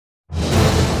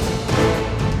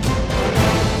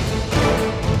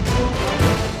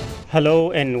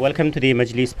Hello and welcome to the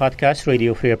Majlis podcast,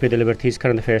 Radio Free Europe Liberties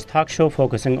current affairs talk show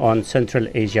focusing on Central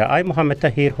Asia. I'm Mohammed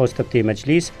Tahir, host of the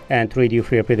Majlis and Radio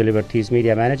Free Europe Liberties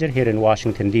media manager here in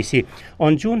Washington, D.C.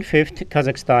 On June 5th,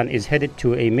 Kazakhstan is headed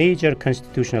to a major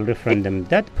constitutional referendum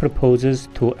that proposes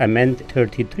to amend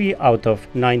 33 out of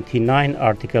 99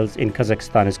 articles in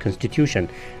Kazakhstan's constitution.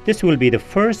 This will be the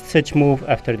first such move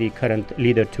after the current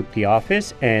leader took the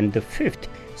office and the fifth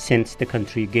since the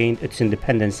country gained its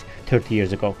independence 30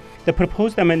 years ago. The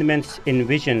proposed amendments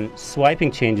envision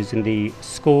sweeping changes in the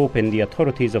scope and the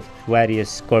authorities of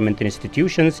various government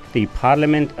institutions, the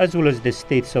parliament, as well as the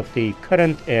states of the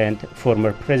current and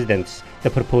former presidents.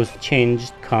 The proposed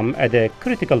changes come at a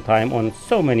critical time on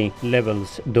so many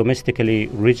levels, domestically,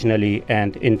 regionally,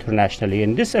 and internationally.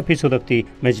 In this episode of the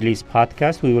Majlis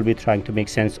podcast, we will be trying to make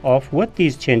sense of what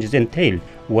these changes entail,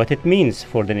 what it means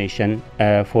for the nation,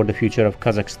 for the future of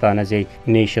Kazakhstan as a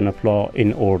nation of law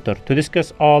in order. To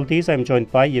discuss all these, I'm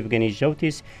joined by Yevgeny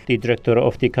Zhovtis, the director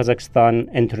of the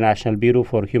Kazakhstan International Bureau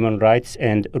for Human Rights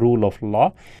and Rule of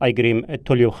Law, Aygrim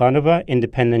Tolyokhanova,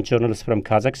 independent journalist from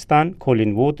Kazakhstan,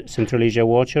 Colin Wood, Central Asia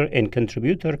watcher and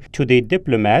contributor to The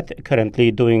Diplomat,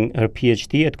 currently doing her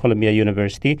PhD at Columbia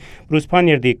University, Bruce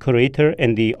Pannier, the curator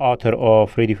and the author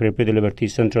of Radio Free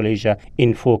Liberties Central Asia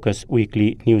in Focus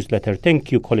weekly newsletter. Thank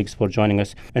you, colleagues, for joining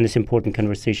us in this important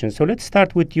conversation. So let's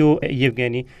start with you,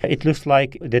 Yevgeny. It looks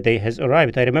like the day has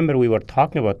arrived. I remember we were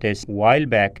talking about this a while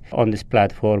back on this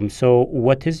platform. So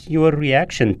what is your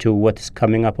reaction to what is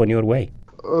coming up on your way?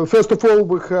 First of all,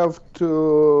 we have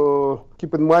to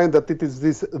keep in mind that it is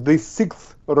the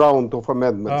sixth round of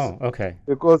amendments. Oh, okay.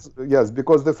 Because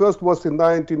the first was in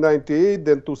 1998,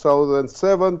 then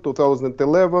 2007,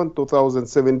 2011,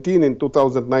 2017, and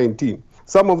 2019.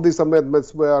 Some of these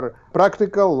amendments were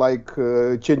practical, like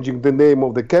changing the name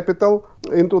of the capital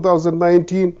in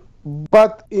 2019.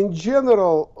 But in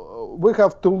general, we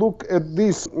have to look at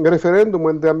this referendum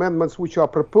and the amendments which are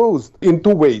proposed in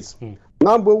two ways.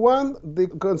 Number one, the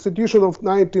Constitution of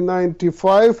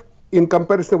 1995, in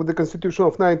comparison with the Constitution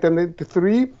of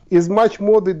 1983, is much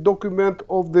more the document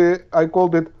of I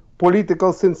called it,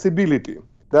 political sensibility.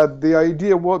 That the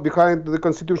idea behind the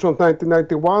Constitution of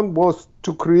 1991 was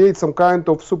to create some kind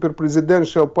of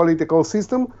super-presidential political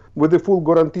system with the full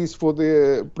guarantees for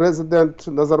the President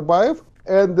Nazarbaev.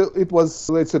 And it was,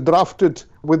 let's say, drafted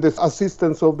with the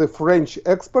assistance of the French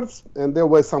experts. And there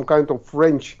was some kind of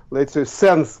French, let's say,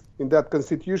 sense in that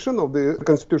constitution, of the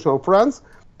Constitution of France.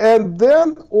 And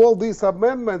then all these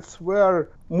amendments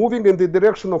were moving in the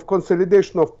direction of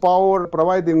consolidation of power,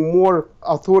 providing more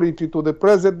authority to the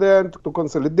president to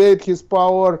consolidate his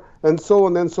power, and so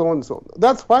on and so on and so on.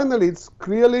 That's finally, it's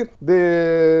clearly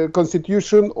the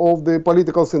constitution of the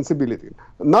political sensibility.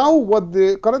 Now, what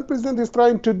the current president is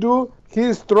trying to do, he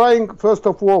is trying, first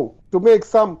of all, to make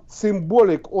some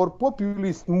symbolic or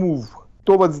populist move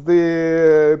towards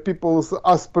the people's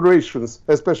aspirations,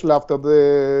 especially after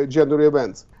the January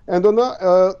events. And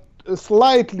on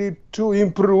slightly to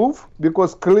improve,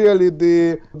 because clearly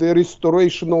the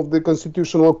restoration of the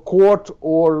constitutional court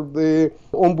or the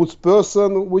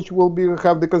ombudsperson, which will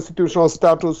have the constitutional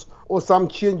status, or some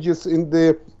changes in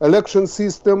the election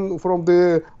system from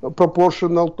the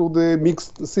proportional to the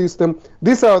mixed system.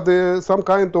 These are some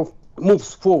kind of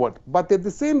moves forward. But at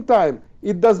the same time,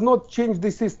 it does not change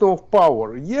the system of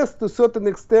power. Yes, to a certain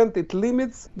extent, it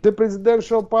limits the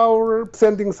presidential power,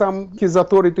 sending his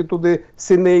authority to the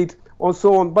Senate, or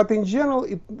so on. But in general,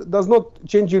 it does not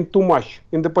change too much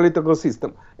in the political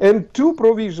system. And two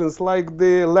provisions, like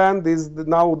the land is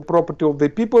now property of the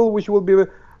people, which will be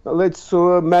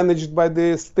managed by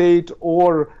the state,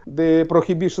 or the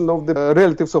prohibition of the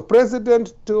relatives of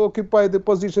president to occupy the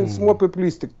positions, more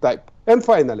populistic type. And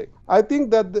finally, I think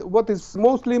that what is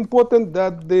mostly important,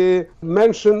 that the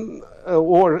mention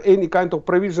or any kind of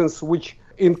provisions which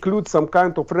include some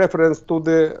kind of reference to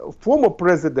the former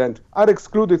president are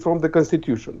excluded from the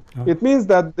constitution. It means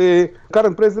that the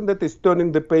current president is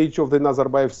turning the page of the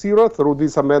Nazarbayev era through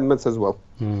these amendments as well.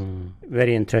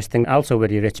 Very interesting. Also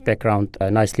very rich background,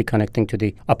 nicely connecting to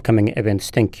the upcoming events.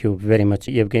 Thank you very much,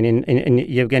 Yevgeny. And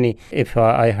Yevgeny, if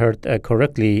I heard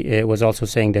correctly, was also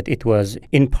saying that it was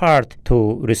in part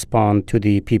to respond to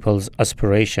the people's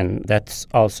aspiration. That's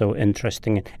also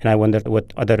interesting. And I wonder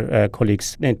what other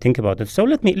colleagues think about it.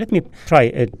 So let me try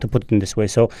to put it in this way.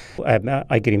 So,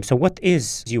 Aygrim, so what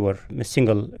is your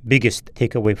single biggest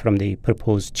takeaway from the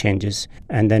proposed changes?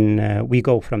 And then we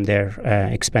go from there,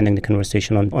 expanding the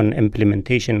conversation on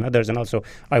implementation, others, and also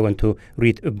I want to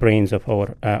read brains of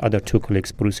our other two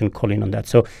colleagues, Bruce and Colin, on that.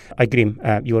 So,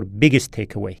 Aygrim, your biggest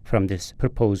takeaway from this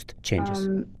proposed changes?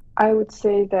 I would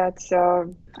say that,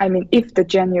 if the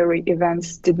January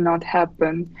events did not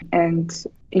happen, and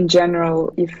in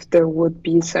general, if there would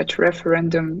be such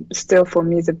referendum, still for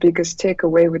me, the biggest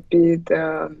takeaway would be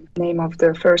the name of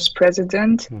the first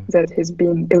president that has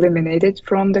been eliminated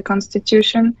from the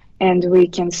constitution. And we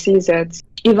can see that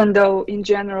even though in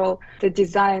general the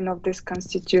design of this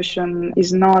constitution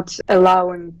is not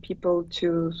allowing people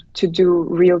to do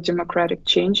real democratic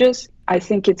changes, I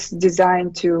think it's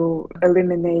designed to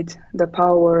eliminate the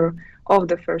power of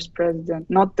the first president,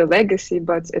 not the legacy,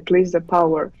 but at least the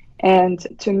power. And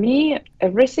to me,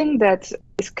 everything that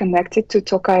is connected to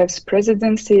Toqaev's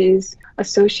presidency is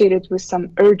associated with some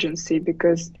urgency,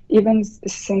 because even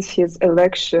since his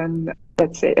election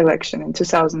in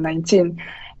 2019,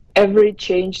 every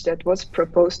change that was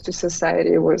proposed to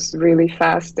society was really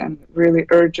fast and really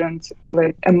urgent.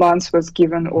 Like a month was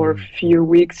given or a few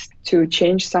weeks to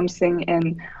change something.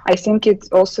 And I think it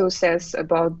also says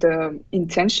about the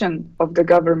intention of the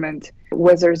government,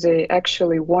 whether they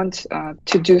actually want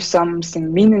to do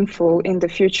something meaningful in the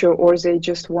future, or they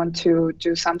just want to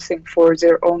do something for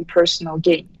their own personal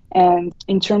gain. And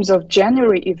in terms of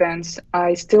January events,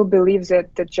 I still believe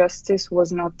that the justice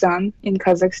was not done in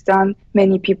Kazakhstan.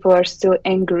 Many people are still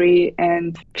angry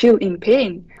and feel in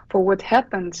pain for what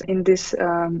happened in this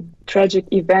tragic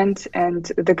event,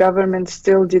 and the government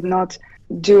still did not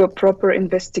do a proper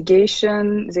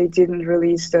investigation. They didn't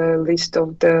release the list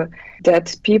of the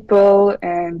dead people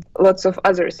and lots of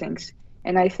other things.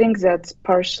 And I think that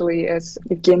partially, as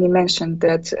Evgeny mentioned,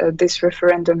 that this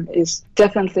referendum is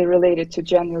definitely related to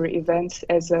January events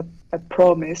as a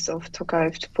promise of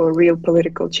Toqaev for real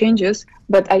political changes.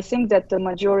 But I think that the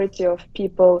majority of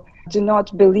people do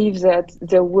not believe that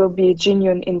there will be a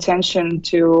genuine intention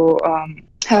to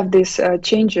have these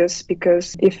changes,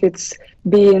 because if it's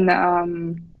being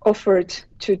offered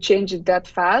to change it that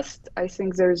fast, I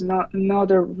think there is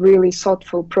not a really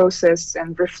thoughtful process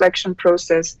and reflection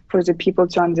process for the people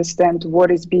to understand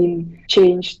what is being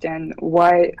changed and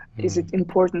why is it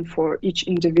important for each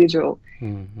individual.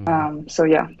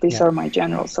 These are my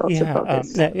general thoughts about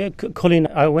this. Colin,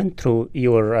 I went through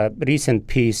your recent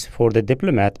piece for The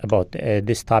Diplomat about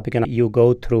this topic, and you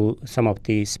go through some of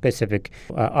the specific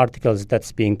articles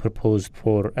that's being proposed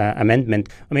for amendment.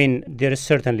 I mean, there are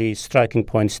certainly striking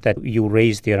points that you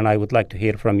raised there, and I would like to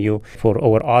hear from you for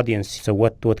our audience. So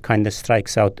what kind of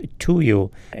strikes out to you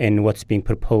in what's being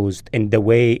proposed and the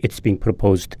way it's being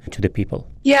proposed to the people?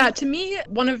 Yeah, to me,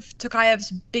 one of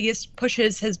Toqaev's biggest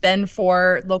pushes has been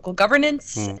for local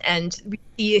governance, and we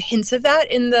see hints of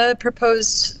that in the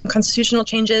proposed constitutional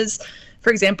changes.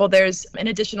 For example, there's an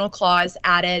additional clause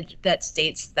added that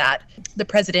states that the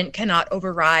president cannot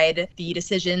override the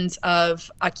decisions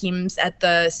of hakims at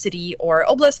the city or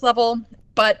oblast level.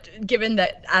 But given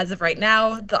that as of right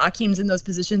now, the hakims in those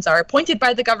positions are appointed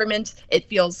by the government, it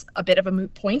feels a bit of a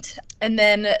moot point. And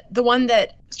then the one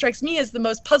that strikes me as the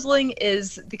most puzzling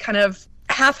is the kind of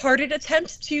half-hearted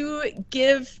attempt to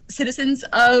give citizens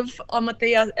of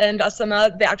Almaty and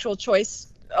Astana the actual choice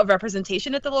of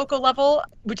representation at the local level,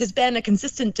 which has been a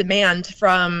consistent demand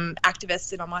from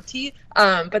activists in Almaty.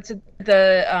 But to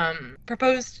the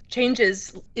proposed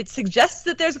changes, it suggests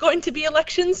that there's going to be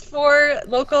elections for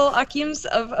local hakims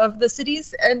of the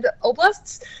cities and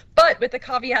oblasts, but with the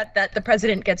caveat that the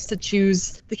president gets to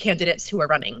choose the candidates who are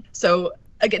running. So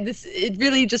again, it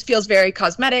really just feels very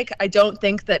cosmetic. I don't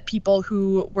think that people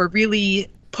who were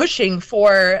really pushing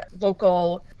for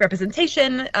local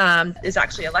representation is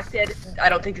actually elected. I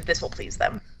don't think that this will please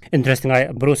them. Interesting.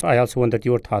 Bruce, I also wondered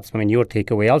your thoughts, your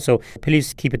takeaway. Also,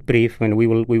 please keep it brief, and we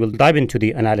will dive into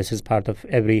the analysis part of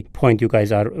every point you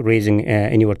guys are raising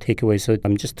in your takeaway. So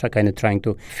I'm just trying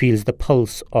to feel the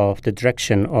pulse of the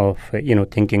direction of,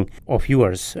 thinking of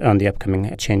yours on the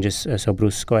upcoming changes. So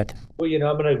Bruce, go ahead. Well, I'm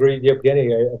going to agree with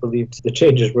Evgeny. I believe the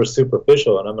changes were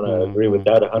superficial, and I'm going to agree with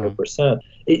that 100%.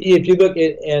 If you look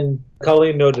at, and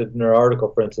Colleen noted in her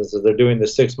article, for instance, that they're doing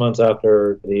this 6 months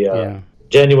after the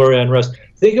January unrest.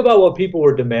 Think about what people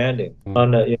were demanding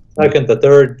on the second, the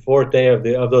third, fourth day of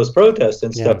those protests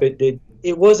and stuff.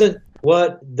 It wasn't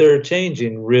what they're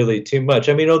changing really too much.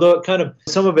 I mean, although it kind of,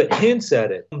 some of it hints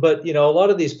at it, but, a lot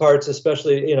of these parts,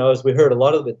 especially, as we heard, a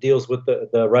lot of it deals with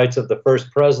the rights of the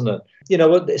first president.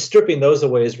 Stripping those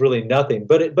away is really nothing,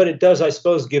 but it does, I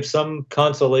suppose, give some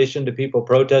consolation to people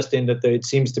protesting that it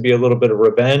seems to be a little bit of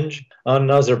revenge on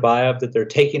Nazarbaev, that they're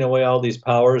taking away all these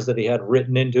powers that he had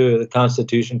written into the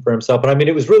Constitution for himself. And I mean,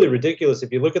 it was really ridiculous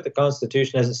if you look at the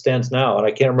Constitution as it stands now, and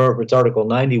I can't remember if it's Article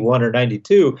 91 or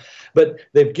 92, but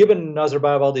they've given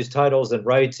Nazarbaev all these titles and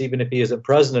rights, even if he isn't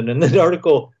president. And then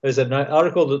Article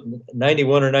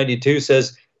 91 or 92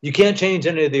 says you can't change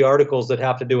any of the articles that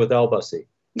have to do with Elbasi.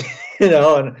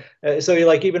 And so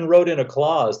he even wrote in a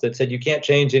clause that said you can't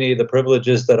change any of the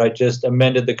privileges that I just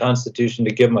amended the Constitution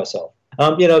to give myself.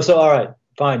 So all right,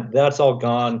 fine, that's all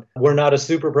gone. We're not a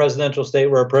super presidential state,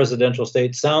 we're a presidential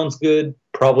state. Sounds good,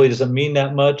 probably doesn't mean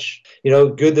that much.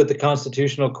 Good that the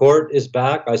Constitutional Court is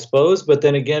back, I suppose, but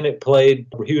then again, it played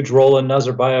a huge role in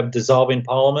Nazarbayev dissolving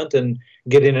parliament and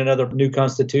getting another new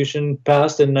constitution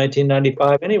passed in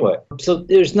 1995 anyway. So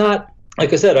there's not,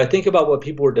 like I said, I think about what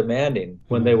people were demanding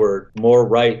when they were more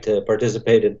right to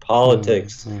participate in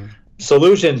politics,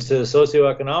 solutions to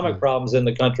socioeconomic problems in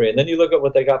the country. And then you look at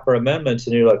what they got for amendments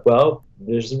and you're like, well,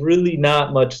 there's really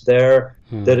not much there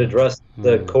that addressed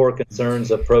the core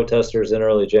concerns of protesters in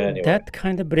early January. That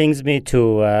kind of brings me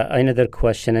to another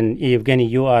question. And Evgeny,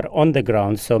 you are on the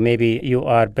ground, so maybe you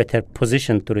are better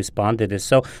positioned to respond to this.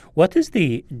 So what is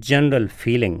the general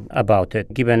feeling about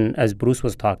it, given, as Bruce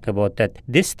was talking about, that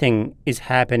this thing is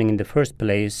happening in the first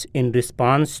place in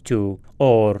response to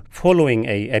or following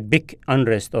a big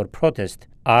unrest or protest?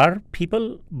 Are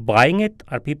people buying it?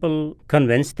 Are people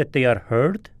convinced that they are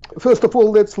heard? First of all,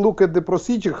 let's look at the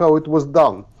procedure, how it was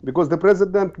done. Because the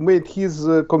president made his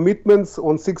commitments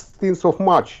on 16th of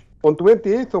March. On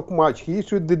 28th of March, he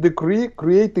issued the decree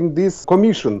creating this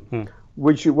commission,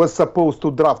 which was supposed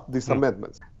to draft these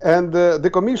amendments. And the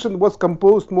commission was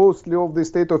composed mostly of the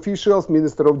state officials,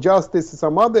 Minister of Justice,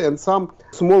 some other, and some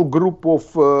small group of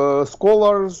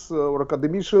scholars or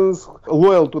academicians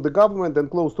loyal to the government and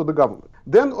close to the government.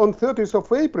 Then on 30th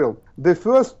of April, the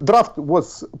first draft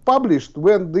was published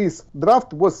when this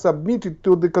draft was submitted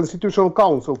to the Constitutional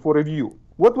Council for review.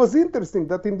 What was interesting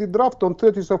that in the draft on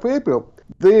 30th of April,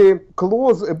 the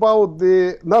clause about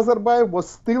the Nazarbayev was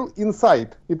still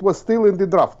inside. It was still in the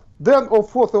draft. Then on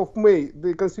 4th of May,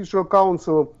 the Constitutional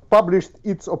Council published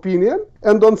its opinion.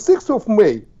 And on 6th of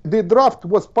May, the draft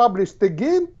was published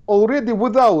again, already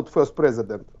without first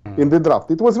president in the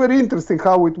draft. It was very interesting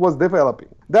how it was developing.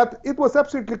 That it was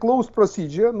absolutely closed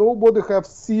procedure. Nobody have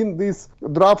seen this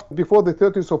draft before the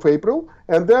 30th of April.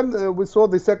 And then we saw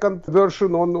the second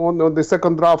version on the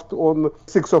second draft on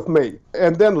 6th of May.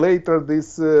 And then later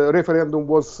this referendum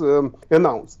was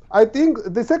announced. I think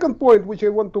the second point which I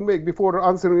want to make before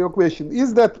answering your question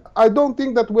is that I don't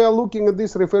think that we are looking at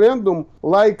this referendum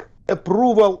like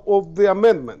approval of the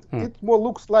amendment. It more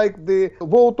looks like the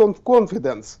vote of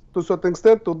confidence to a certain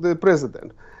extent to the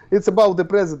president. It's about the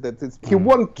president. He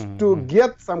wants to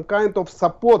get some kind of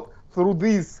support through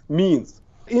these means.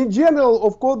 In general,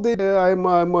 of course, I'm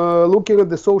looking at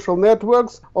the social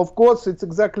networks. Of course, it's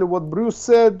exactly what Bruce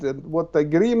said and what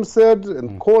Grim said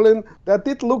and Colin, that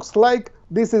it looks like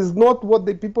this is not what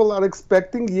the people are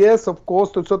expecting. Yes, of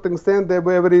course, to a certain extent, they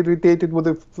were very irritated with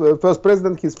the first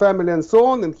president, his family, and so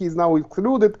on, and he's now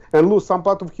excluded and lose some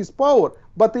part of his power.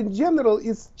 But in general,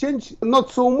 it's changed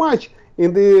not so much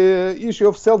in the issue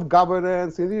of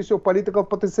self-governance, in the issue of political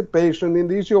participation, in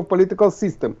the issue of political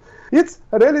system. It's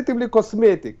relatively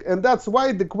cosmetic, and that's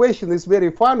why the question is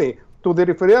very funny to the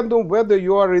referendum whether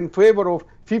you are in favor of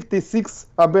 56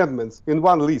 amendments in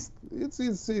one list.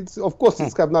 It's of course,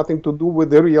 it's got nothing to do with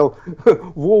the real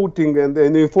voting and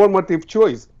an informative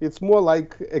choice. It's more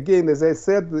like, again, as I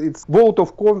said, it's vote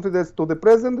of confidence to the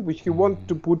president, which he wants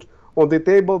to put on the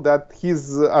table that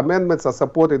his amendments are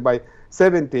supported by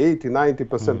 70, 80,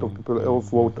 90% of people, of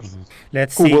voters.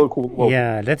 Let's see.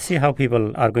 Let's see how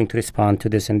people are going to respond to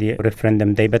this in the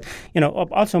referendum day. But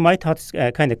also my thoughts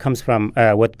kind of comes from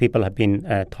what people have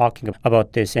been talking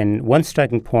about this. And one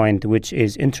striking point, which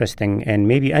is interesting and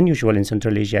maybe unusual in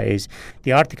Central Asia, is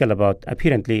the article about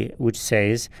apparently which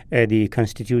says the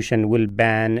constitution will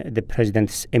ban the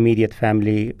president's immediate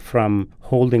family from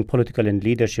holding political and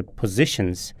leadership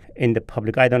positions in the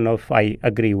public. I don't know if I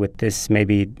agree with this.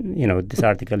 Maybe this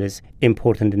article is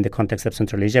important in the context of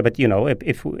Central Asia. But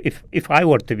if I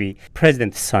were to be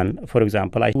president's son, for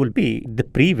example, I will be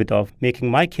deprived of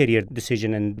making my career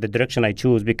decision in the direction I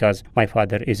choose because my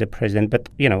father is a president. But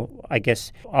I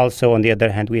guess also on the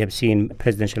other hand, we have seen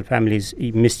presidential families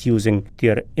misusing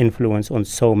their influence on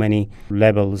so many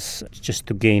levels just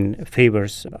to gain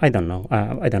favors. I don't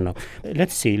know.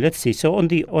 Let's see. So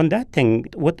on that thing,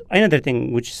 another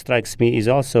thing which strikes me is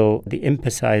also the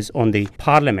emphasis on the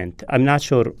parliament. I'm not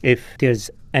sure if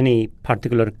there's any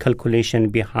particular calculation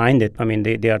behind it? I mean,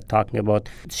 they are talking about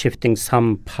shifting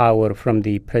some power from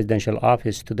the presidential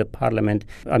office to the parliament.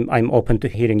 I'm open to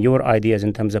hearing your ideas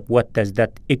in terms of what does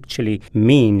that actually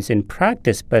means in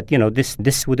practice. But,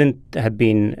 this wouldn't have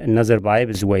been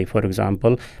Nazarbaev's way, for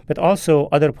example. But also,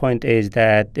 other point is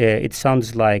that it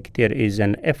sounds like there is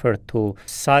an effort to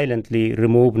silently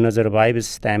remove Nazarbaev's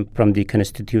stamp from the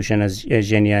constitution, as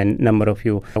Zhenya and a number of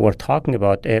you were talking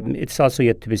about. It's also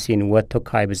yet to be seen what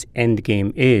Toqaev's end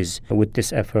game is with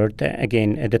this effort.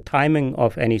 Again, the timing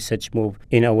of any such move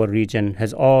in our region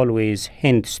has always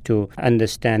hints to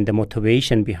understand the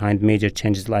motivation behind major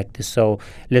changes like this. So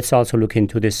let's also look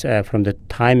into this from the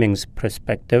timings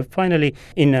perspective. Finally,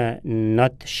 in a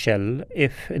nutshell,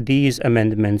 if these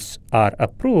amendments are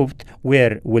approved,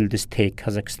 where will this take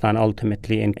Kazakhstan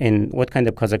ultimately, and what kind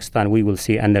of Kazakhstan we will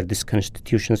see under this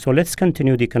constitution? So let's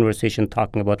continue the conversation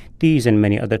talking about these and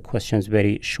many other questions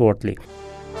very shortly.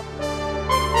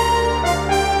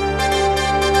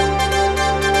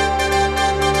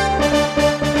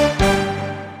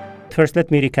 First,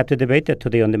 let me recap the debate.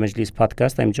 Today on the Majlis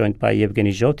podcast, I'm joined by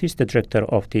Yevgeny Zhotis, the director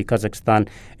of the Kazakhstan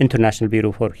International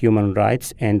Bureau for Human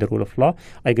Rights and the Rule of Law,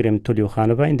 Igrim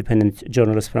Tulyukhanova, independent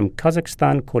journalist from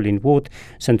Kazakhstan, Colleen Wood,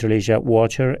 Central Asia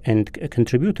watcher and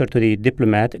contributor to The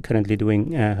Diplomat, currently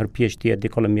doing her PhD at the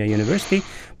Columbia University,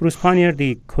 Bruce Panier,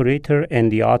 the curator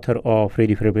and the author of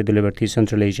Radio Free Liberties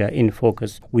Central Asia in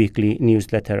Focus weekly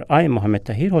newsletter. I am Mohammed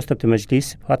Tahir, host of the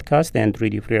Majlis podcast and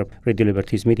Radio Free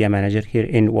Liberties media manager here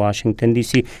in Washington,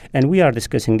 D.C., and we are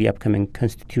discussing the upcoming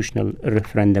constitutional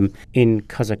referendum in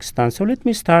Kazakhstan. So let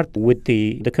me start with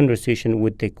the conversation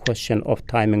with the question of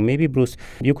timing. Maybe, Bruce,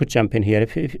 you could jump in here.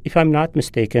 If I'm not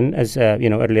mistaken, as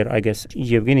earlier, I guess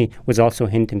Yevgeny was also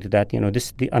hinting to that.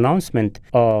 The announcement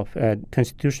of a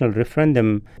constitutional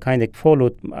referendum kind of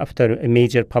followed after a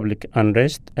major public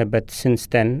unrest, but since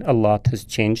then a lot has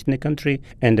changed in the country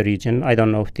and the region. I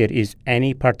don't know if there is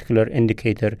any particular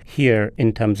indicator here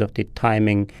in terms of the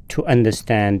timing to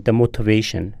understand the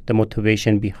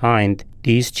motivation behind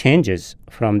these changes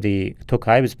from the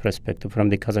Toqaev's perspective, from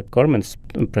the Kazakh government's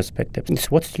perspective. So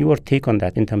what's your take on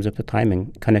that in terms of the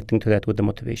timing, connecting to that with the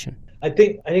motivation? I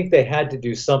think they had to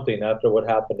do something after what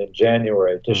happened in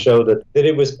January to show that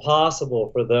it was possible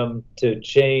for them to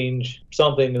change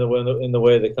something in the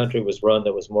way the country was run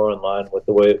that was more in line with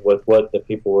what the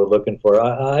people were looking for.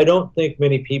 I don't think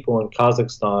many people in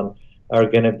Kazakhstan are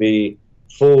going to be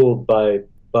fooled by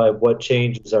what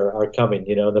changes are coming,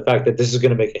 the fact that this is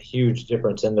going to make a huge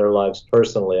difference in their lives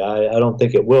personally. I don't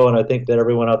think it will, and I think that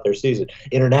everyone out there sees it.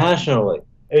 Internationally,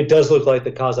 it does look like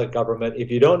the Kazakh government, if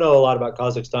you don't know a lot about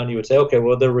Kazakhstan, you would say, okay,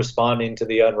 well, they're responding to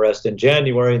the unrest in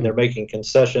January, and they're making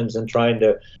concessions and trying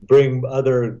to bring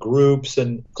other groups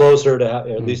and closer to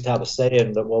at least have a say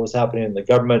in what was happening in the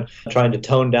government, trying to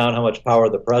tone down how much power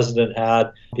the president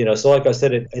had. So like I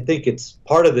said, I think it's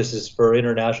part of this is for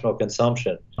international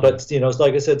consumption. But,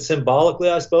 like I said, symbolically,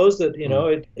 I suppose that,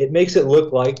 it makes it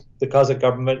look like the Kazakh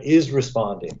government is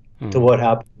responding to what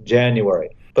happened in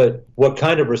January. But what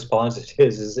kind of response it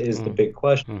is the big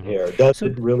question here. Does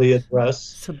it really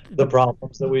address the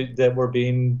problems that were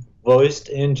being voiced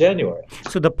in January?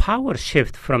 So the power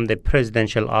shift from the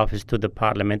presidential office to the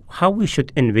parliament, how we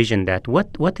should envision that?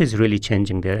 What is really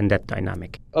changing there in that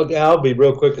dynamic? Okay, I'll be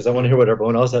real quick because I want to hear what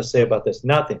everyone else has to say about this.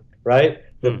 Nothing, right?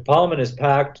 The parliament is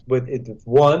packed with,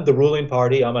 the ruling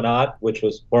party, Amanat, which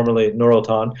was formerly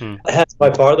Nursultan, has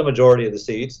by far the majority of the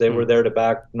seats. They were there to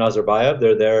back Nazarbayev.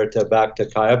 They're there to back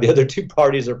Toqaev. The other two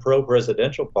parties are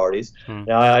pro-presidential parties.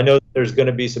 Now, I know there's going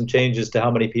to be some changes to how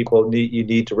many people you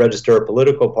need to register a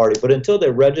political party, but until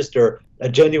they register a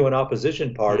genuine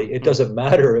opposition party, it doesn't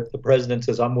matter if the president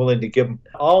says, I'm willing to give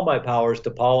all my powers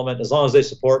to parliament as long as they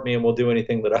support me and will do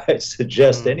anything that I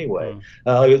suggest anyway.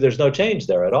 There's no change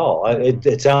there at all.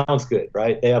 It sounds good,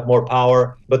 right? They have more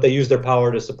power, but they use their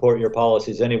power to support your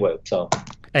policies anyway. So,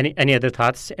 any other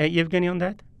thoughts, Yevgeny, on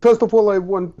that? First of all, I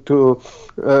want to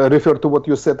refer to what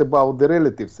you said about the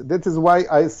relatives. That is why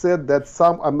I said that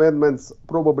some amendments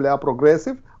probably are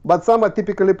progressive, but some are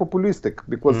typically populistic,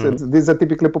 because these are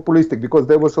typically populistic, because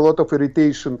there was a lot of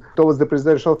irritation towards the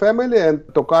presidential family, and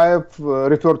Toqaev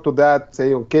referred to that,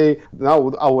 saying, okay,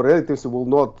 now our relatives will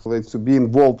not be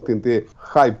involved in the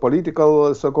high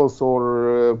political circles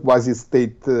or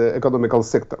quasi-state economical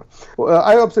sector.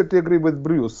 I absolutely agree with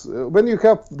Bruce. When you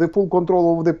have the full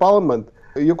control of the parliament,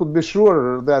 you could be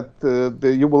sure that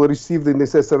you will receive the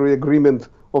necessary agreement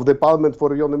of the parliament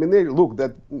for your nomination. Look,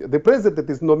 that the president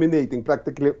is nominating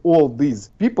practically all these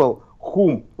people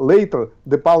whom later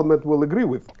the parliament will agree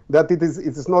with. That it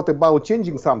is not about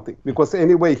changing something, because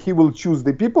anyway he will choose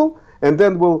the people, and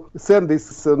then will send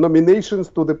these nominations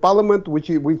to the parliament, which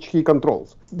he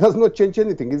controls. It does not change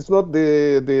anything. It's not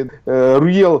the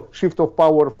real shift of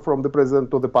power from the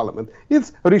president to the parliament.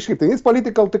 It's reshifting. It's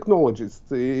political technologies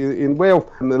in way of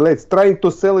trying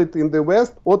to sell it in the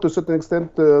West, or to a certain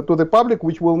extent to the public,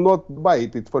 which will not buy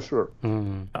it for sure.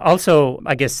 Also,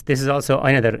 I guess this is also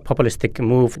another populistic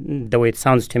move, the way it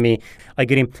sounds to me. I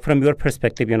agree. From your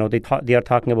perspective, they are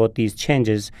talking about these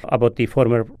changes about the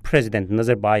former president,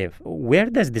 Nazarbaev. Where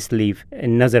does this leave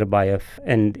Nazarbaev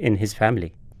and in his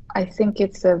family? I think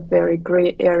it's a very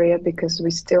gray area because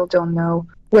we still don't know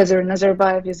whether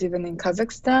Nazarbaev is even in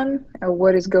Kazakhstan,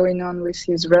 what is going on with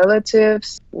his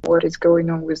relatives, what is going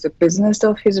on with the business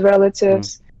of his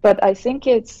relatives. But I think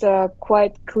it's a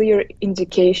quite clear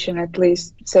indication, at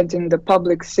least sending the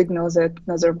public signals, that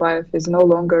Nazarbaev is no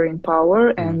longer in power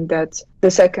and that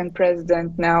the second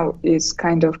president now is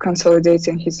kind of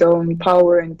consolidating his own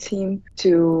power and team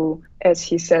to, as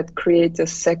he said, create a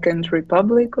second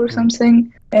republic or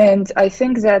something. And I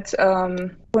think that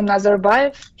for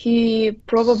Nazarbaev, he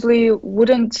probably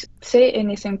wouldn't say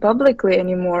anything publicly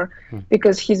anymore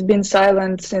because he's been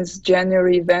silent since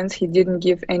January events. He didn't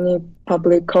give any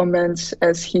public comments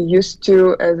as he used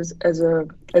to as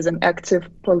an active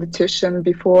politician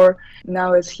before.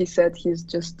 Now, as he said, he's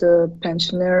just a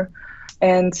pensioner.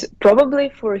 And probably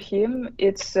for him,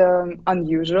 it's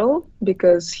unusual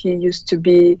because he used to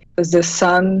be the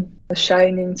sun, a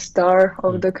shining star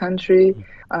of the country.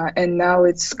 And now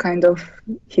it's kind of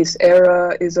his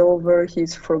era is over,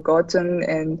 he's forgotten,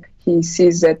 and he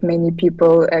sees that many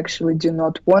people actually do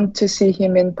not want to see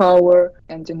him in power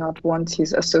and do not want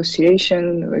his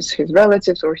association with his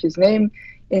relatives or his name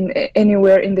in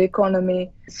anywhere in the economy.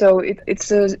 So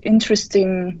it's an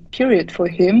interesting period for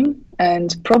him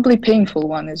and probably painful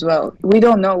one as well. We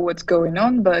don't know what's going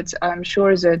on, but I'm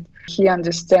sure that he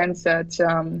understands that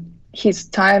his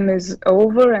time is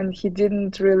over and he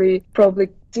probably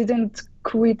didn't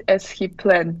quit as he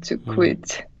planned to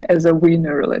quit as a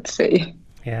winner, let's say.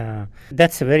 Yeah,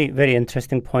 that's a very, very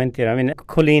interesting point there. I mean,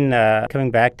 Colleen,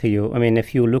 coming back to you, I mean,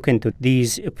 if you look into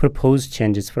these proposed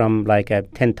changes from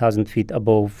 10,000 feet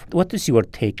above, what is your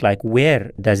take?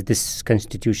 Where does this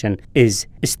constitution is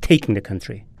taking the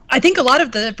country? I think a lot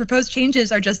of the proposed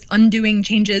changes are just undoing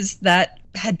changes that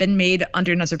had been made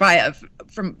under Nazarbayev.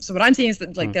 So what I'm seeing is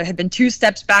that there had been 2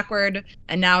 steps backward,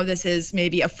 and now this is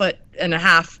maybe a foot and a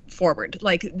half forward.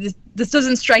 This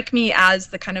doesn't strike me as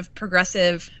the kind of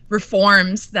progressive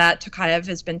reforms that Toqaev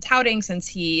has been touting since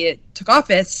he took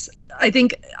office. I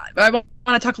think I want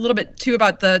to talk a little bit too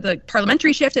about the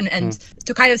parliamentary shift, and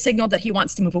Toqaev signaled that he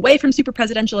wants to move away from super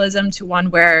presidentialism to one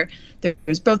where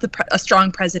there's both a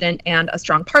strong president and a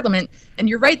strong parliament. And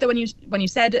you're right that when you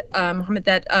said, Mohammed,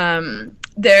 that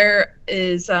there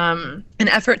is an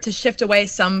effort to shift away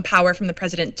some power from the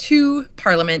president to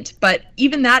parliament, but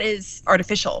even that is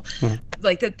artificial.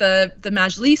 That the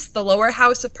Majlis, the lower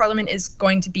house of parliament, is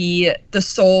going to be the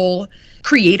sole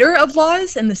creator of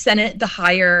laws, and the Senate, the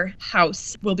higher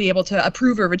house, will be able to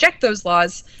approve or reject those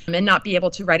laws and not be able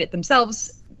to write it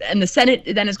themselves. And the Senate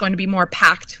then is going to be more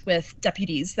packed with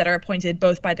deputies that are appointed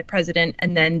both by the president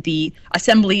and then the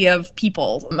Assembly of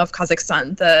People of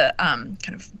Kazakhstan, the kind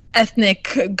of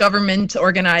ethnic government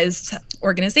organized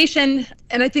organization.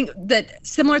 And I think that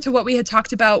similar to what we had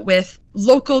talked about with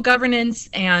local governance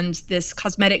and this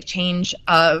cosmetic change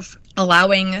of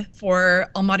allowing for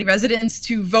Almaty residents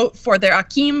to vote for their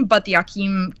Akim, but the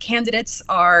Akim candidates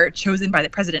are chosen by the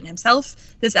president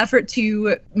himself. This effort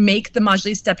to make the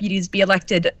Majlis deputies be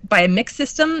elected by a mixed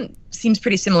system seems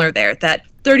pretty similar there, that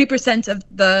 30% of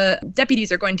the deputies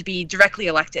are going to be directly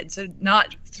elected, so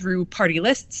not through party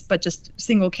lists, but just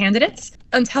single candidates,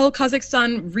 until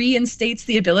Kazakhstan reinstates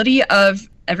the ability of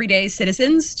everyday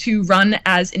citizens to run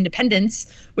as independents,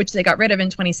 which they got rid of in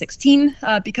 2016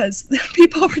 because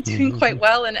people were doing quite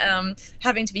well and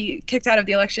having to be kicked out of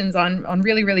the elections on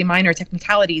really, really minor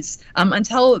technicalities.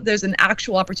 Until there's an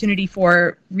actual opportunity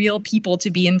for real people to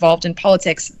be involved in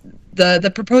politics,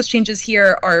 the proposed changes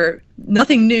here are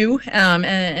nothing new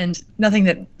and nothing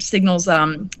that signals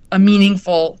a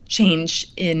meaningful change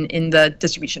in the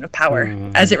distribution of power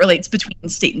as it relates between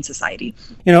state and society.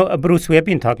 Bruce, we have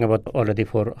been talking about already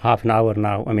for half an hour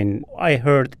now. I mean, I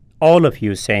heard all of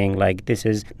you saying this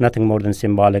is nothing more than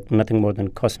symbolic, nothing more than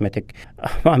cosmetic.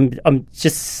 I'm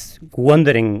just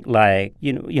wondering,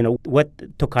 what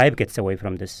Toqaev gets away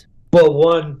from this. Well,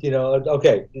 one,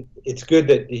 okay, it's good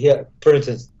that for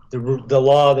instance, the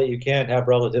law that you can't have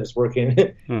relatives working,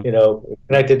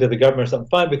 connected to the government or something,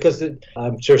 fine, because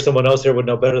I'm sure someone else here would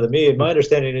know better than me. And my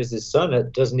understanding is his son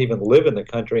doesn't even live in the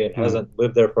country and hasn't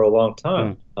lived there for a long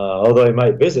time, although he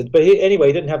might visit. But he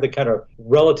didn't have the kind of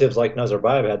relatives like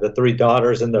Nazarbaev had, the 3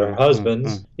 daughters and their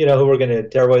husbands, who were going to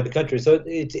tear away the country. So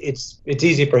it's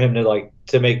easy for him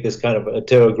to make this kind of,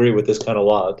 to agree with this kind of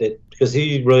law, because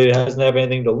he really doesn't have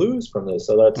anything to lose from this.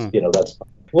 So that's, that's fine.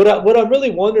 What I'm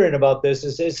really wondering about this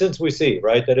is since we see,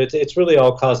 right, that it's really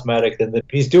all cosmetic, and that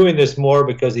he's doing this more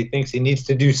because he thinks he needs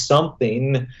to do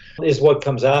something, is what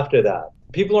comes after that.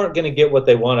 People aren't going to get what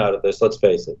they want out of this, let's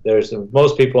face it.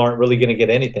 Most people aren't really going to get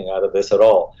anything out of this at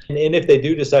all. And if they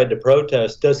do decide to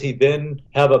protest, does he then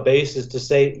have a basis to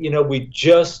say, we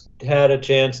just had a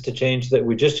chance to change that,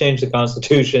 we just changed the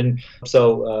Constitution,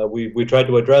 so we tried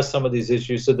to address some of these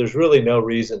issues, so there's really no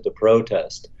reason to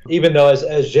protest. Even though, as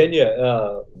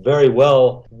Zhenya very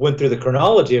well went through the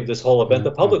chronology of this whole event,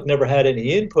 the public never had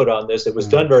any input on this. It was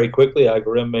done very quickly.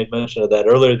 Agrim made mention of that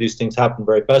earlier. These things happen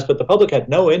very fast, but the public had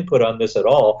no input on this at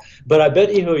all. But I bet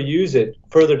he'll use it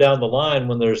further down the line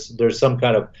when there's some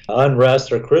kind of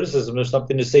unrest or criticism or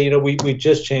something, to say, we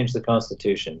just changed the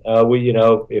Constitution.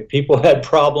 If people had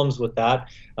problems with that,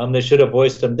 they should have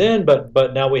voiced them then,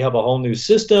 but now we have a whole new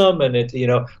system, and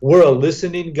we're a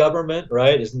listening government,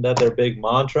 right? Isn't that their big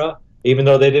mantra? Even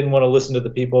though they didn't want to listen to the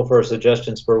people for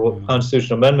suggestions for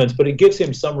constitutional amendments, but it gives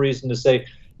him some reason to say,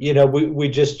 we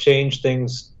just changed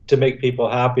things to make people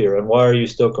happier, and why are you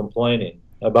still complaining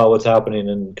about what's happening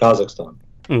in Kazakhstan?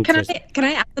 Can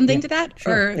I add something to that?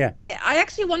 Sure. Yeah. I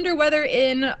actually wonder whether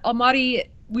in Almaty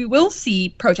we will see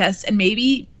protests, and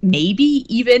maybe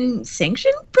even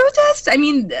sanctioned protests. I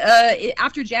mean,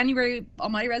 after January,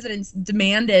 Almaty residents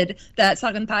demanded that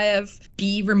Toqaev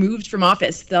be removed from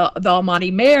office. The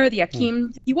Almaty mayor, the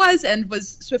Akim, he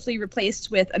was swiftly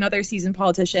replaced with another seasoned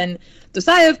politician,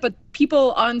 Toqaev. But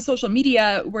people on social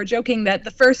media were joking that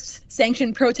the first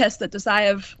sanctioned protest that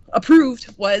Toqaev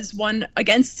approved was one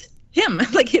against him.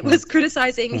 Like, it was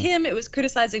criticizing him, it was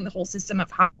criticizing the whole system of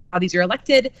how these are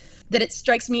elected. That it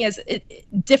strikes me as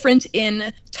different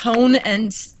in tone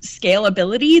and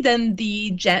scalability than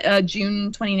the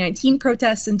June 2019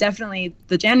 protests, and definitely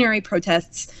the January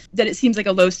protests, that it seems like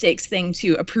a low-stakes thing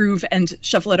to approve and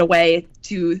shuffle it away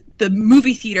to the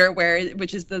movie theater,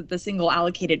 which is the single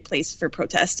allocated place for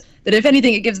protest. That if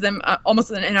anything, it gives them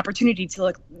almost an opportunity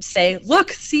to say,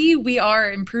 look, see, we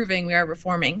are improving, we are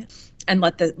reforming, and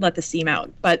let the steam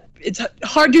out. But it's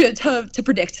hard to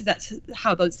predict that's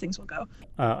how those things will go.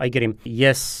 I get him.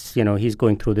 Yes, he's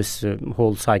going through this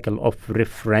whole cycle of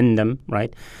referendum,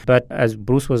 right? But as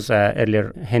Bruce was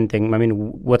earlier hinting, I mean,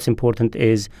 what's important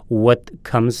is what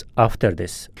comes after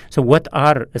this. So what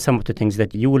are some of the things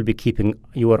that you will be keeping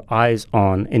your eyes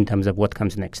on in terms of what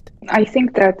comes next? I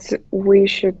think that we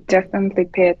should definitely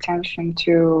pay attention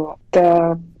to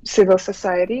the civil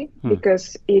society,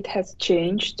 because it has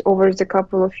changed over the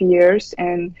couple of years.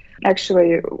 And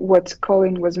actually, what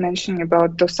Colin was mentioning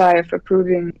about Toqaev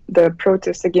approving the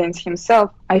protest against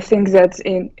himself, I think that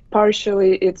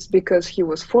partially it's because he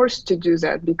was forced to do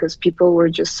that, because people were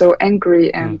just so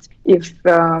angry. And if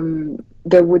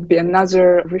there would be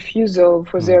another refusal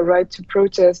for their right to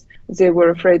protest, they were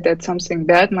afraid that something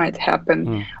bad might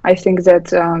happen. I think that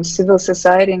civil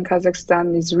society in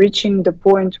Kazakhstan is reaching the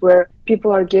point where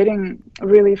people are getting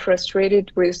really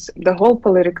frustrated with the whole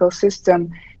political system,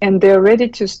 and they're ready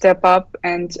to step up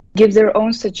and give their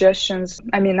own suggestions.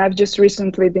 I mean, I've just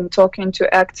recently been talking to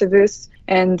activists,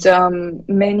 and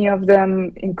many of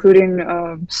them,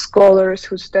 including scholars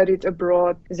who studied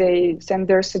abroad, they send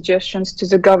their suggestions to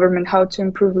the government, how to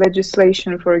improve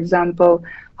legislation, for example,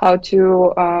 how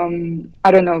to,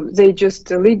 they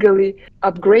just legally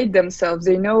upgrade themselves.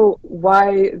 They know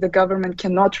why the government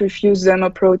cannot refuse them a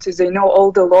protest. They know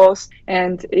all the laws,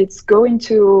 and it's going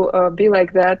to be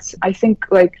like that. I think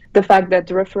the fact that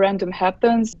the referendum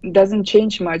happens doesn't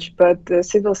change much, but the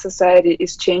civil society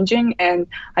is changing, and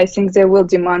I think they will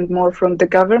demand more from the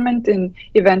government, and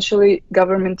eventually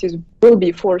government will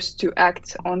be forced to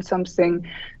act on something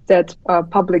that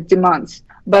public demands.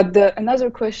 But another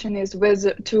question is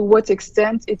to what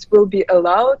extent it will be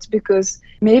allowed, because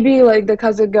maybe the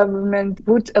Kazakh government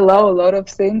would allow a lot of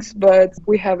things, but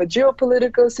we have a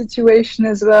geopolitical situation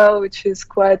as well, which is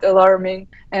quite alarming,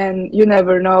 and you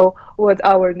never know what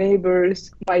our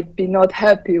neighbors might be not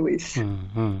happy with.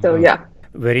 So yeah.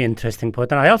 Very interesting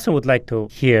point. And I also would like to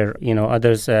hear,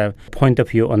 others' point of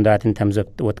view on that in terms of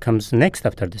what comes next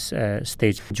after this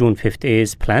stage. June 5th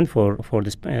is planned for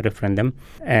this referendum.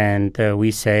 And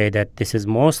we say that this is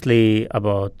mostly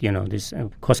about, these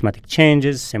cosmetic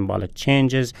changes, symbolic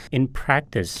changes. In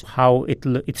practice, how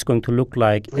it's going to look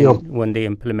like when they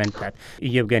implement that.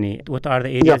 Yevgeny, what are the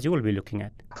areas you will be looking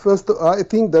at? First, I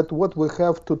think that what we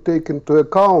have to take into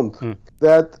account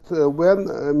that when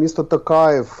Mr.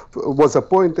 Toqaev was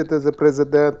appointed as a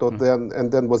president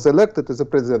and then was elected as a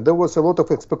president, there was a lot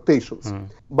of expectations.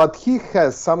 But he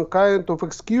has some kind of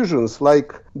excuses,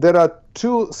 like there are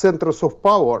two centers of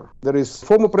power. There is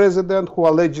former president who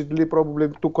allegedly probably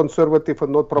too conservative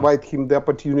and not provide him the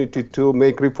opportunity to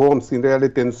make reforms in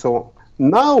reality and so on.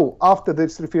 Now, after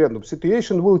this referendum,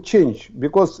 situation will change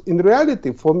because in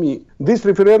reality, for me, this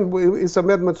referendum is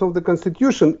amendments of the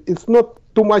constitution. It's not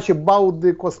too much about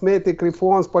the cosmetic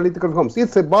reforms, political reforms.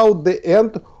 It's about the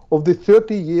end of the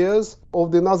 30 years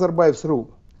of the Nazarbaev's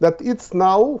rule. That it's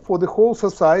now for the whole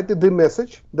society the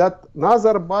message that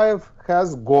Nazarbaev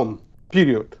has gone,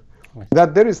 period.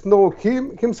 That there is no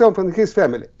himself and his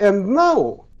family. And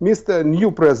now, Mr.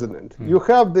 New President, you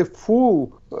have the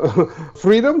full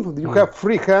freedom, you have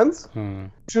free hands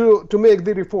to make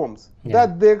the reforms.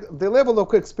 That the level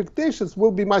of expectations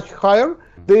will be much higher.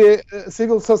 The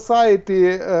civil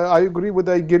society, I agree with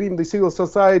Aigerim, the civil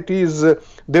society is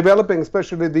developing,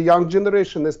 especially the young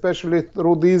generation, especially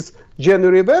through these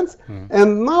January events.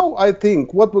 And now I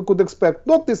think what we could expect,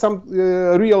 not some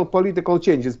real political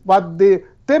changes, but the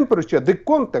temperature, the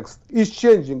context is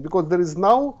changing because there is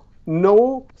now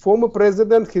no former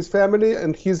president, his family,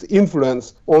 and his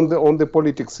influence on the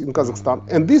politics in Kazakhstan.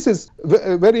 And this is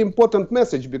a very important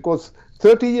message because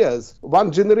 30 years,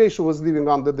 one generation was living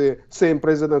under the same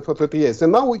president for 30 years,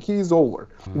 and now he is over.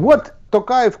 What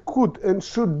Toqaev could and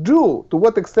should do, to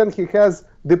what extent he has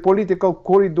the political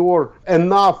corridor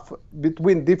enough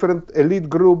between different elite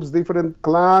groups, different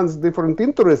clans, different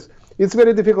interests, it's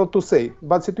very difficult to say.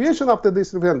 But situation after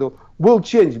this referendum will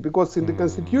change because in the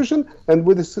constitution and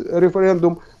with this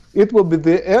referendum, it will be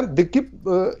the end, the key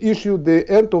issue, the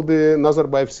end of the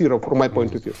Nazarbayev era, from my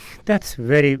point of view. That's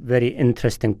very, very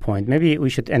interesting point. Maybe we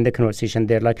should end the conversation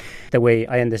there. Like the way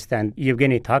I understand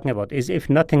Yevgeny talking about is, if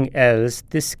nothing else,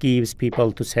 this gives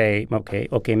people to say, okay,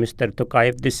 Mr.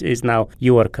 Toqaev, this is now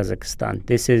your Kazakhstan.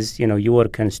 This is, your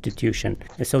constitution.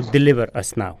 So deliver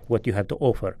us now what you have to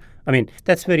offer. I mean,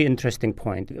 that's a very interesting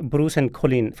point. Bruce and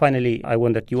Colleen, finally, I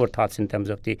wondered your thoughts in terms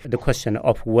of the question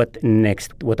of what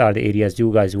next. What are the areas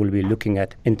you guys will be looking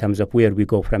at in terms of where we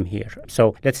go from here?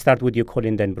 So let's start with you,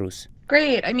 Colleen, then Bruce.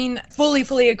 Great. I mean,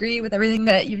 fully agree with everything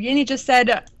that Yevgeny just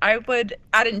said. I would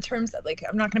add in terms that,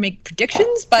 I'm not going to make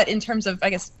predictions, but in terms of,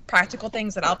 practical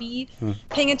things that I'll be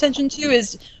paying attention to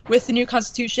is with the new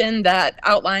constitution that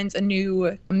outlines a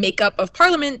new makeup of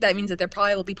parliament. That means that there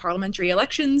probably will be parliamentary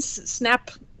elections,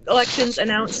 snap elections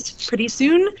announced pretty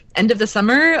soon, end of the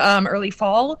summer, early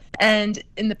fall. And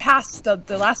in the past,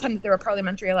 the last time that there were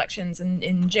parliamentary elections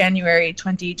in January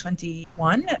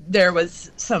 2021, there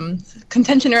was some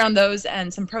contention around those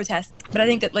and some protests. But I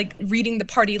think that reading the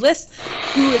party list,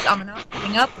 who is Amanat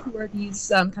putting up, who are these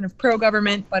kind of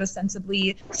pro-government but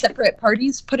ostensibly separate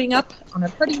parties putting up on their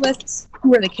party lists,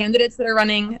 who are the candidates that are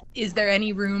running, is there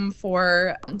any room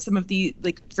for some of the,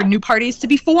 for new parties to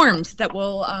be formed that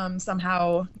will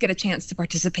somehow get a chance to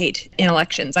participate in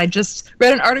elections? I just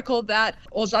read an article that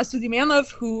Olja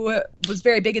Sudimanov, who was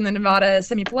very big in the Nevada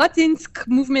Semipalatinsk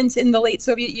movement in the late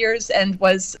Soviet years and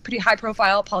was a pretty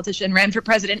high-profile politician, ran for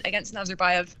president against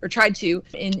Nazarbayev, or tried to,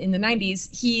 in the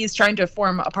 90s, he is trying to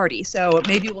form a party. So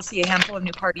maybe we'll see a handful of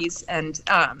new parties, and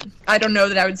I don't know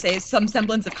that I would say some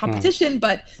semblance of competition,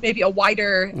 but maybe a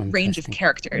wider range of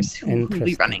characters who will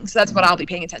be running. So that's what I'll be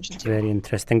paying attention to. Very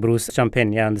interesting. Bruce, jump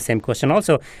in on the same question.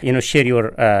 Also, share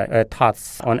your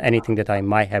thoughts on anything that I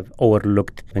might have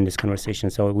overlooked in this conversation.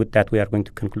 So with that, we are going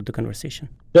to conclude the conversation.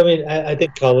 I mean, I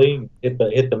think Colleen hit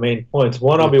the main points.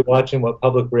 One, I'll be watching what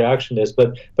public reaction is,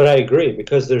 but I agree,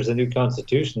 because there's a new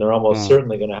constitution, they're almost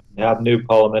certainly going to have new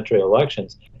parliamentary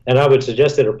elections. And I would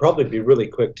suggest that it'll probably be really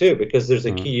quick too, because there's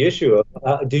a key issue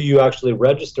of do you actually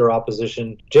register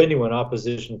genuine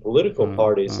opposition political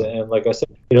parties? And like I said,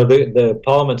 the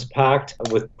parliament's packed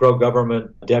with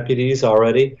pro-government deputies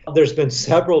already. There's been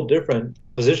several different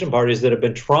opposition parties that have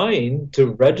been trying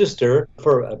to register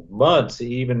for months,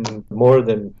 even more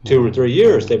than 2 or 3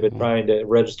 years. They've been trying to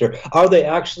register. Are they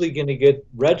actually going to get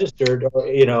registered? Or,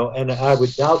 and I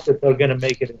would doubt that they're going to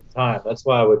make it in time. That's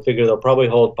why I would figure they'll probably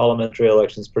hold parliamentary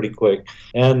elections pretty quick.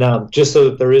 And just so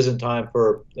that there isn't time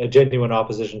for a genuine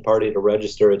opposition party to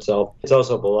register itself. It's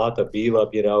also Bolata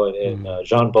Bilab, and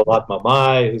Jean Bolat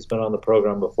Mamai, who's been on the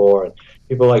program before, and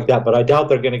people like that. But I doubt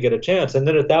they're going to get a chance. And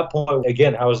then at that point,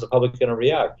 again, how is the public going to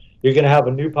react? You're going to have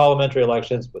a new parliamentary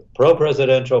elections with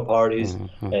pro-presidential parties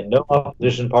and no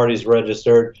opposition parties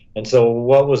registered. And so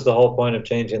what was the whole point of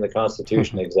changing the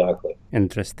Constitution exactly?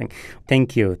 Interesting.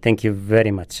 Thank you. Thank you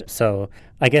very much. So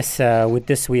I guess with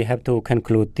this, we have to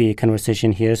conclude the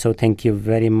conversation here. So thank you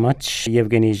very much,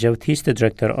 Yevgeny Zhovtis, the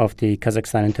director of the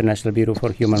Kazakhstan International Bureau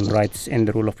for Human Rights and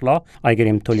the Rule of Law,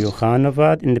 Aigerim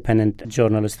Tolyukhanova, independent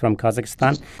journalist from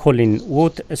Kazakhstan, Colin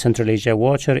Wood, a Central Asia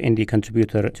watcher and the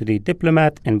contributor to The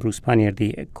Diplomat, and Bruce Panier,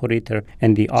 the curator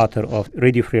and the author of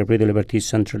Radio Free Radio Liberties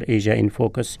Central Asia in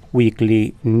Focus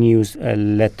weekly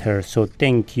newsletter. So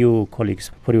thank you,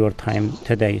 colleagues, for your time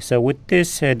today. So with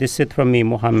this, this is it from me,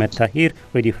 Mohammed Tahir,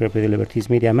 Radio Free Radio Liberties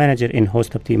media manager and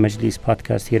host of the Majlis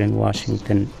podcast here in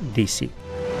Washington, D.C.